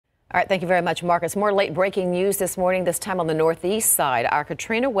All right, thank you very much, Marcus. More late breaking news this morning, this time on the northeast side. Our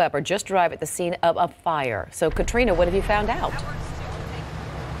Katrina Weber just arrived at the scene of a fire. So, Katrina, what have you found out?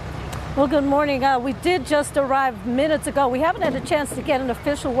 Well, good morning. We did just arrive minutes ago. We haven't had a chance to get an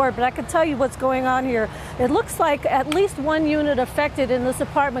official word, but I can tell you what's going on here. It looks like at least one unit affected in this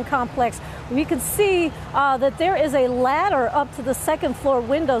apartment complex. We can see that there is a ladder up to the second floor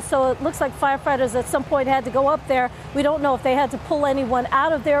window, so it looks like firefighters at some point had to go up there. We don't know if they had to pull anyone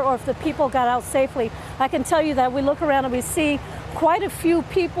out of there or if the people got out safely. I can tell you that we look around and we see quite a few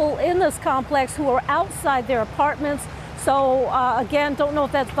people in this complex who are outside their apartments. So again, don't know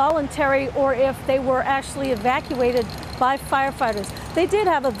if that's voluntary or if they were actually evacuated by firefighters. They did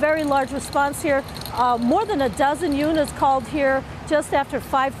have a very large response here. More than a dozen units called here just after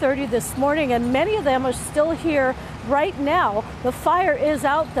 5:30 this morning, and many of them are still here right now. The fire is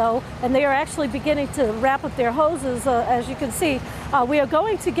out though, and they are actually beginning to wrap up their hoses, as you can see. We are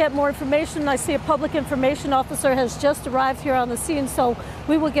going to get more information. I see a public information officer has just arrived here on the scene, so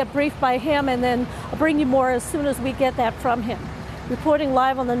we will get briefed by him and then bring you more as soon as we get that from him. Reporting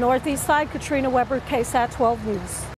live on the northeast side, Katrina Weber, KSAT 12 News.